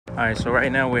Alright, so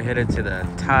right now we're headed to the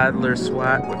toddler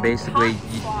swap. Where basically,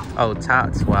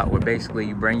 TOT-SWAP, where basically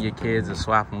you bring your kids and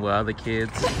swap them with other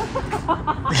kids.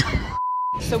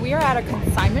 So we are at a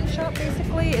consignment shop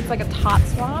basically. It's like a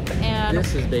TOT-SWAP, and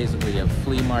this is basically a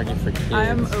flea market for kids. I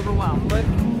am overwhelmed. Look.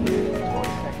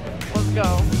 Let's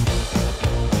go.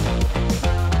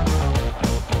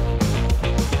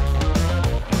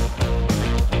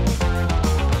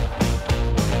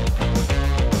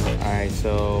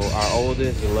 So our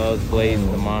oldest loves Blaze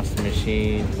the Monster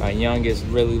Machine. Our youngest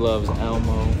really loves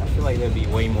Elmo. I feel like there'd be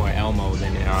way more Elmo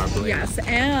than there are Blaze. Yes,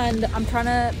 and I'm trying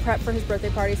to prep for his birthday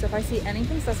party, so if I see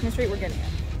anything Sesame Street, we're getting it.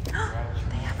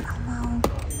 They have Elmo.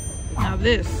 Now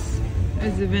this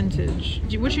is the vintage.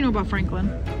 What you know about Franklin?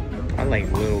 I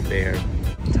like Little Bear.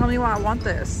 Tell me why I want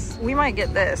this. We might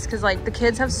get this because like the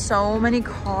kids have so many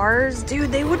cars.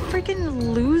 Dude, they would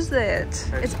freaking lose it.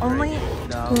 It's only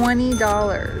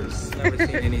 $20. Never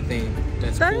seen anything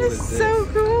that's that cool is as so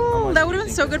this. cool. That would have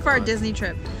been so good for our Disney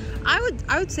trip. I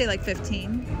would say like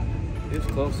 15. It was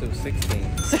close to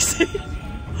 16. 16.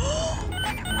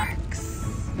 And it works.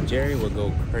 Jerry would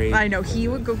go crazy. I know, he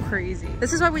would go crazy.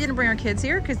 This is why we didn't bring our kids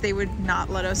here, because they would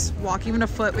not let us walk even a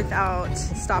foot without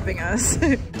stopping us.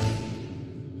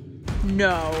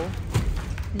 No.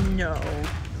 No.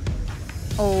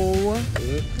 Oh.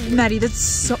 Maddie, that's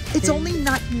so... It's only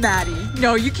not... Maddie.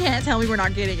 No, you can't tell me we're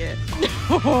not getting it.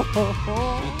 No.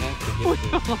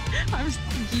 I'm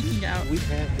geeking out. We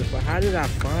have to, but how did I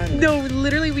find it? No,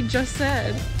 literally, we just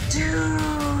said.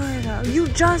 Dude, you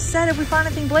just said if we find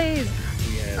anything Blaze.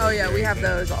 Oh yeah, we have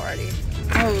those already.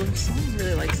 Oh, someone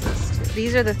really likes this too.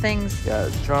 These are the things. You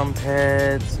got drum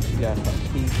pads, you got some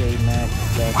PJ Masks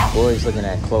stuff. Boys looking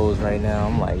at clothes right now.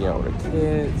 I'm like, yo, the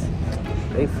kids,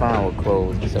 they fine with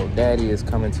clothes. So daddy is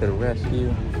coming to the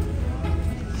rescue.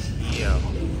 Yo.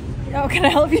 Oh, can I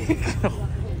help you?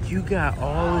 You got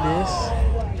all of this?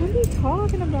 What are you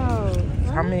talking about?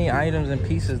 How many items and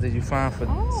pieces did you find for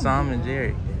Sam and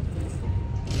Jerry?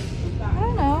 I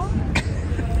don't know.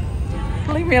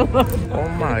 Leave me alone. Oh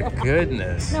my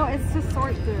goodness. No, it's to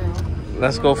sort through.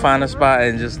 Let's go find a spot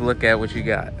and just look at what you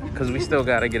got. Because we still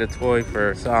got to get a toy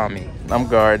for Sami. I'm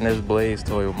guarding this Blaze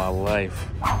toy with my life.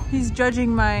 He's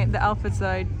judging the outfits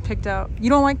that I picked out. You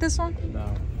don't like this one? No.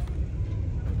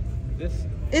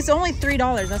 It's only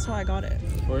 $3. That's why I got it.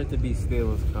 For it to be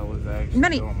Steelers colors, I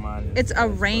actually don't mind it. It's a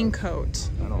raincoat.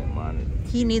 I don't mind it.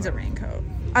 He needs a raincoat.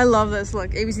 I love this.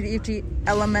 Look, ABCDEFG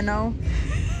Elemento.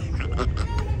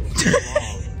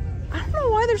 I don't know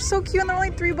why they're so cute and they're only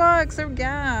 $3. They're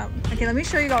Gap. Okay, let me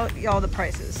show you all the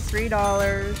prices. $3,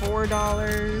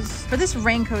 $4. For this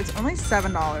raincoat, it's only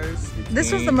 $7.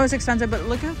 This was the most expensive, but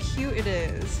look how cute it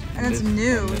is. And it's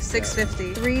new,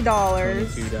 $6.50. $3.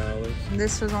 $2.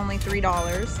 This was only $3.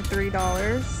 $3.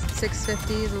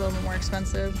 $6.50 is a little bit more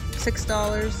expensive. $6.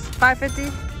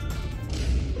 $5.50.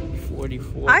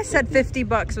 44. I said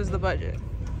 $50 was the budget.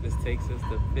 This takes us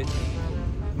to 50.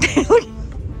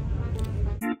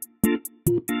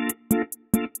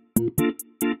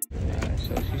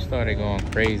 So she started going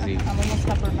crazy. I'm almost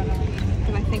peppermint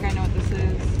because I think I know what this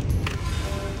is.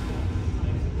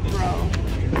 Bro.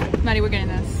 Maddie, we're getting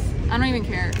this. I don't even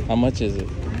care. How much is it?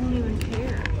 I don't even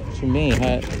care. What you mean?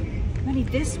 Maddie,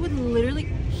 this would literally...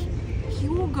 He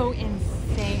will go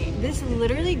insane. This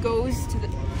literally goes to the...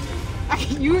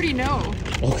 You already know.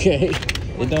 Okay.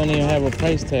 It don't even have a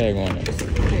price tag on it.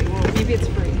 Okay, well, maybe it's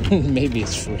free. Maybe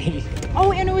it's free.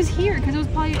 Oh, and it was here because it was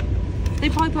probably... They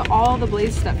probably put all the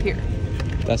Blaze stuff here.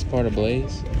 That's part of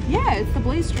Blaze? Yeah, it's the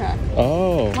Blaze track.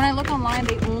 Oh. When I look online,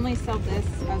 they only sell this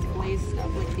as Blaze stuff,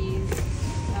 like these.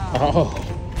 Oh.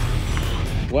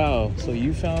 Wow. So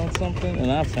you found something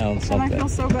and I found something. And I feel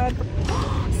so bad.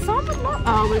 Some of them.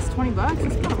 Oh, but it's $20.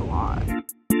 It's kind of a lot.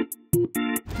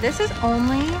 This is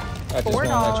only $4. I just want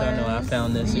to let y'all know I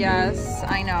found this. Yes,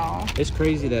 I know. It's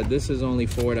crazy that this is only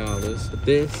 $4.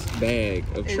 This bag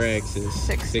of tracks is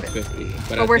 $6.50.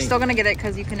 But we're still gonna get it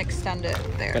because you can extend it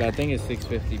there. But I think it's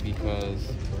 $6.50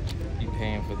 because you're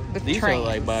paying for the these trains. are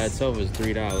like by itself is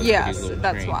 $3. Yes, for these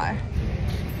that's trains. why.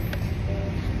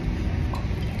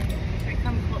 Okay,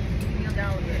 come close. Kneel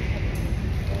down a bit.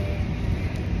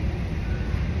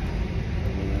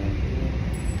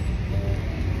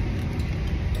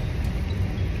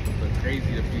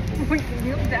 Crazy to people. Wait,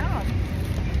 kneel down.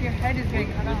 Your head is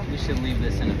getting cut off. We should leave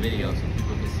this in a video so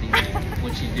people can see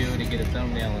what you do to get a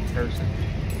thumbnail in person.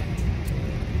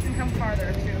 You can come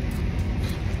farther too.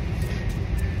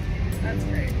 That's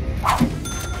great.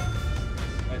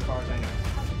 As far as I know.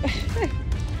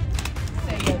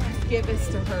 Say, just give this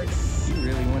to her. You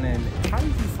really went in. How did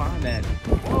you find that?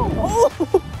 Whoa!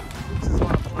 This is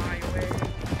want to fly away.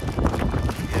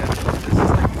 Yeah, this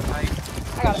is like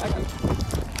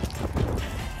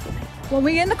When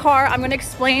we get in the car, I'm gonna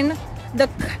explain the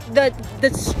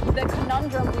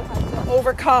conundrum we had to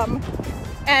overcome.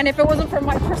 And if it wasn't for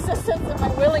my persistence and my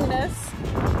willingness,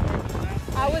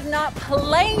 I was not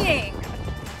playing.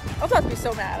 I was about to be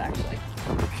so mad, actually.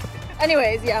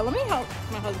 Anyways, yeah, let me help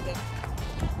my husband.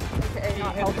 Okay,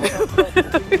 not help him, but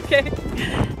okay.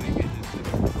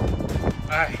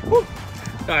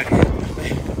 Alright,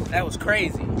 that was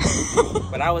crazy.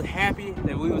 But I was happy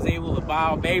that we was able to buy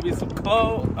our baby some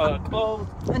clothes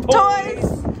and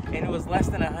toys. And it was less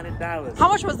than $100. How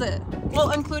much was it?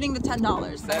 Well, including the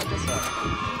 $10.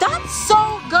 That's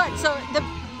so good. So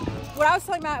what I was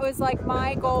telling Matt was like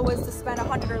my goal was to spend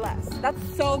 $100 or less. That's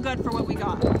so good for what we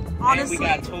got. Honestly, and we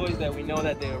got toys that we know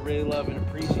that they'll really love and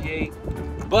appreciate.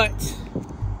 But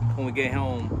when we get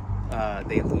home,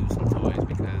 they lose some toys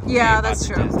because that's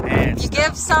true. You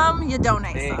give some, you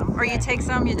donate some, or you take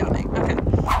some, you donate.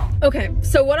 Okay.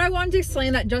 So what I wanted to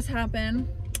explain that just happened,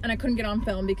 and I couldn't get on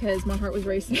film because my heart was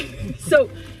racing. So,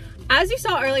 as you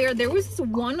saw earlier, there was this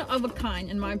one of a kind,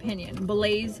 in my opinion,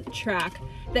 Blaze track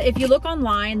that if you look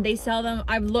online, they sell them.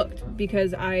 I've looked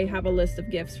because I have a list of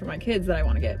gifts for my kids that I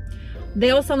want to get. They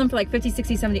all sell them for like $50,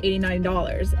 $60, $70, $80,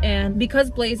 $90. And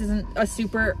because Blaze isn't a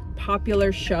super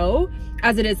popular show,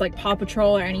 as it is like Paw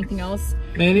Patrol or anything else.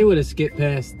 Man, they would have skipped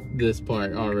past this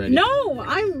part already. No,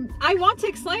 I want to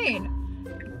explain.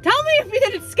 Tell me if you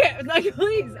didn't skip, like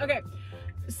please. Okay.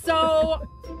 So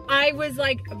I was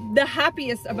like the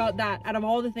happiest about that out of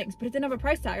all the things, but it didn't have a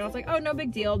price tag. I was like, oh, no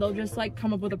big deal. They'll just like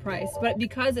come up with a price. But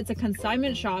because it's a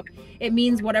consignment shop, it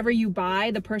means whatever you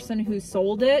buy, the person who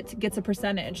sold it gets a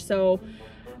percentage. So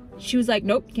she was like,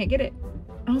 nope, can't get it.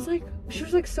 I was like, she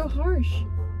was like so harsh.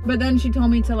 But then she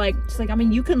told me to like, she's like, I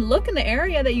mean, you can look in the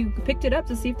area that you picked it up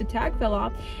to see if the tag fell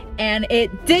off. And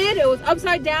it did. It was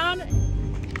upside down.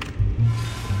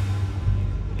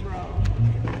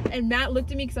 And Matt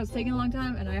looked at me because I was taking a long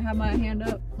time and I had my hand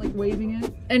up like waving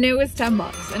it, and it was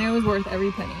 $10 and it was worth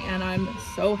every penny, and I'm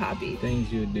so happy.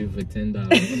 Things you would do for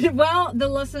 $10. Well, the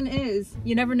lesson is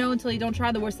you never know until you don't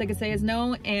try. The worst they could say is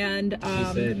no, and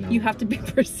she said no. You have to be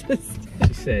persistent.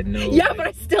 She said no. Yeah, but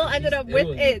I still ended up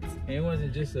with it. It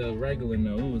wasn't just a regular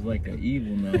no, it was like an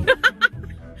evil no.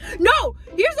 No,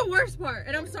 here's the worst part,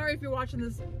 and I'm sorry if you're watching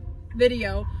this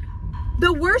video.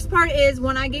 The worst part is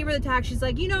when I gave her the tag, she's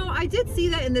like, you know, I did see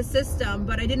that in the system,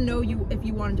 but I didn't know if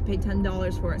you wanted to pay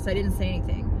 $10 for it, so I didn't say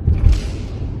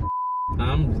anything.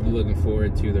 I'm looking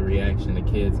forward to the reaction the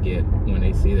kids get when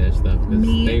they see that stuff, because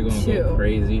they're gonna go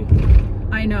crazy.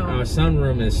 I know. Our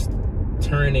sunroom is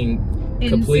turning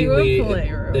completely into a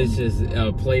playroom. It's just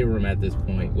a playroom at this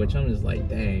point, which I'm just like,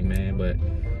 dang, man. But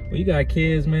when you got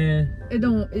kids, man, it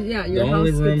don't. Yeah, your the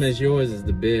only room that's yours is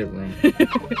the bedroom.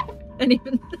 And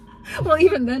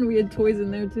even then we had toys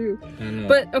in there too. I know.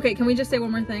 But okay, can we just say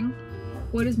one more thing?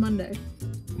 What is Monday?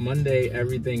 Monday,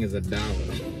 everything is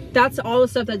 $1. That's all the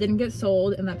stuff that didn't get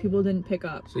sold and that people didn't pick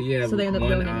up. So you have they end up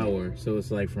 1 hour. So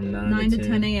it's like from 9 to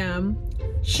 10 a.m.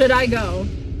 Should I go?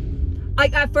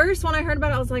 At first when I heard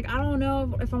about it, I was like, I don't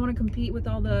know if I want to compete with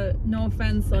all the, no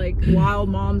offense, like wild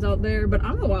moms out there, but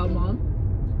I'm a wild mom.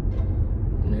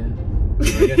 Yeah.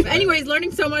 Anyways,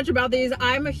 learning so much about these.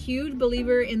 I'm a huge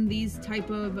believer in these type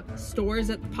of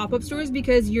stores, pop-up stores,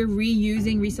 because you're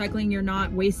reusing, recycling. You're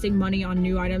not wasting money on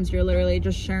new items. You're literally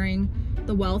just sharing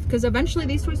the wealth, because eventually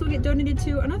these toys will get donated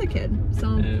to another kid.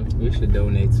 So we should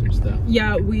donate some stuff.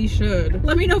 Yeah, we should.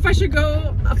 Let me know if I should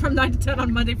go from 9 to 10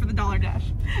 on Monday for the Dollar Dash.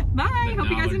 Bye.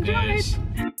 Hope you guys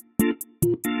enjoyed.